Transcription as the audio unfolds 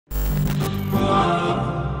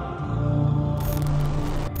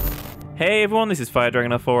Hey everyone, this is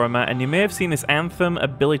FireDragon04, and you may have seen this Anthem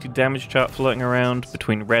ability damage chart floating around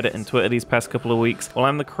between Reddit and Twitter these past couple of weeks. Well,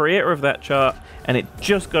 I'm the creator of that chart, and it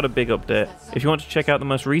just got a big update. If you want to check out the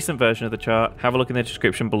most recent version of the chart, have a look in the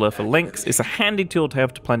description below for links. It's a handy tool to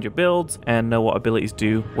have to plan your builds and know what abilities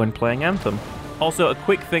do when playing Anthem. Also, a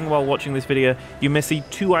quick thing while watching this video, you may see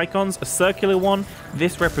two icons, a circular one,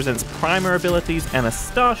 this represents primer abilities, and a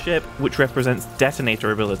star shape, which represents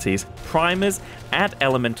detonator abilities. Primers add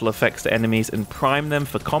elemental effects to enemies and prime them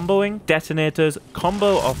for comboing. Detonators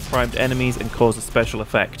combo off primed enemies and cause a special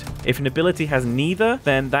effect. If an ability has neither,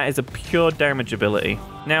 then that is a pure damage ability.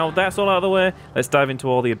 Now that's all out of the way, let's dive into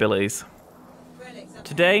all the abilities.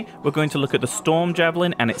 Today, we're going to look at the Storm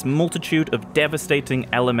Javelin and its multitude of devastating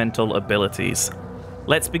elemental abilities.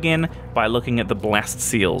 Let's begin by looking at the blast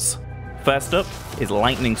seals. First up is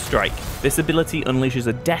Lightning Strike. This ability unleashes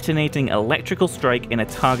a detonating electrical strike in a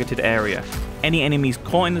targeted area. Any enemies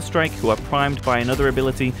caught in the strike who are primed by another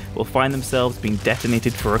ability will find themselves being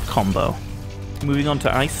detonated for a combo. Moving on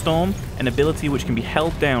to Ice Storm, an ability which can be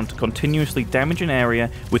held down to continuously damage an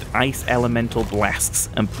area with ice elemental blasts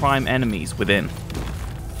and prime enemies within.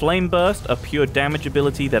 Flame Burst, a pure damage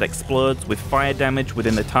ability that explodes with fire damage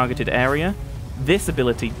within the targeted area. This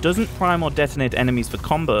ability doesn't prime or detonate enemies for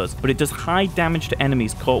combos, but it does high damage to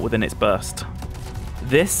enemies caught within its burst.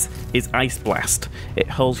 This is Ice Blast. It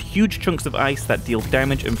hurls huge chunks of ice that deal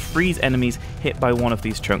damage and freeze enemies hit by one of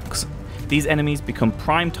these chunks. These enemies become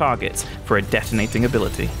prime targets for a detonating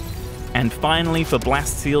ability. And finally, for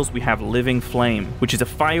blast seals, we have Living Flame, which is a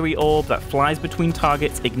fiery orb that flies between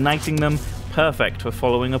targets, igniting them, perfect for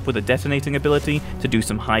following up with a detonating ability to do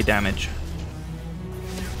some high damage.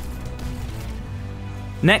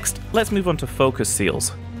 Next, let's move on to Focus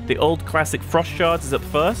Seals. The old classic Frost Shards is up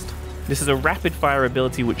first. This is a rapid fire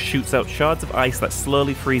ability which shoots out shards of ice that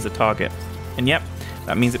slowly freeze a target. And yep,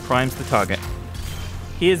 that means it primes the target.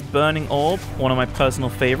 Here's Burning Orb, one of my personal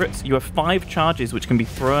favorites. You have 5 charges which can be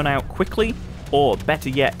thrown out quickly, or better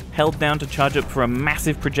yet, held down to charge up for a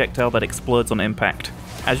massive projectile that explodes on impact.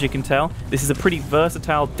 As you can tell, this is a pretty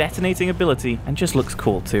versatile detonating ability and just looks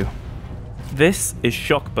cool too. This is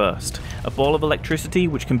Shock Burst, a ball of electricity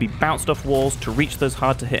which can be bounced off walls to reach those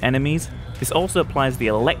hard to hit enemies. This also applies the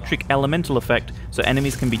electric elemental effect so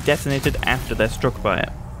enemies can be detonated after they're struck by it.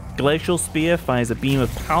 Glacial Spear fires a beam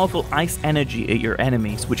of powerful ice energy at your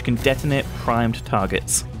enemies which can detonate primed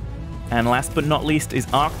targets. And last but not least is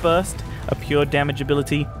Arc Burst, a pure damage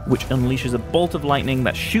ability which unleashes a bolt of lightning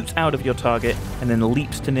that shoots out of your target and then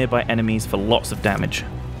leaps to nearby enemies for lots of damage.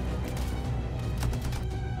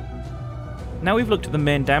 Now we've looked at the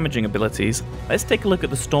main damaging abilities, let's take a look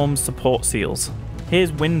at the Storm's support seals.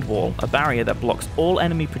 Here's Wind Wall, a barrier that blocks all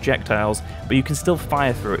enemy projectiles, but you can still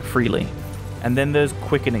fire through it freely. And then there's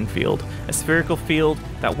Quickening Field, a spherical field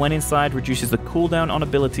that when inside reduces the cooldown on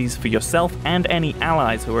abilities for yourself and any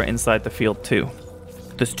allies who are inside the field too.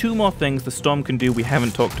 There's 2 more things the Storm can do we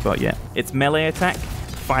haven't talked about yet. Its melee attack,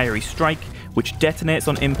 Fiery Strike, which detonates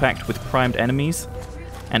on impact with primed enemies.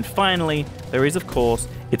 And finally, there is of course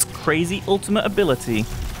its crazy ultimate ability,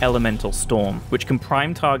 Elemental Storm, which can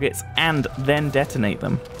prime targets and then detonate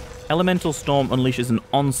them. Elemental Storm unleashes an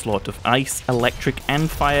onslaught of ice, electric, and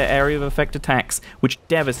fire area of effect attacks, which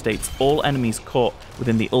devastates all enemies caught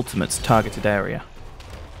within the ultimate's targeted area.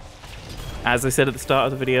 As I said at the start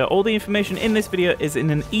of the video, all the information in this video is in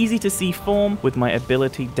an easy to see form with my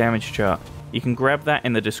ability damage chart. You can grab that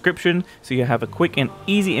in the description so you have a quick and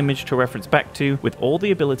easy image to reference back to with all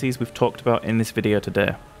the abilities we've talked about in this video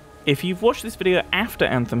today. If you've watched this video after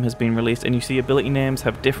Anthem has been released and you see ability names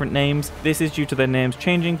have different names, this is due to their names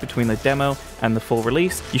changing between the demo and the full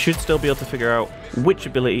release. You should still be able to figure out which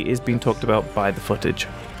ability is being talked about by the footage.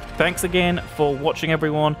 Thanks again for watching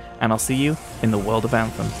everyone, and I'll see you in the world of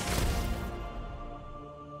Anthem.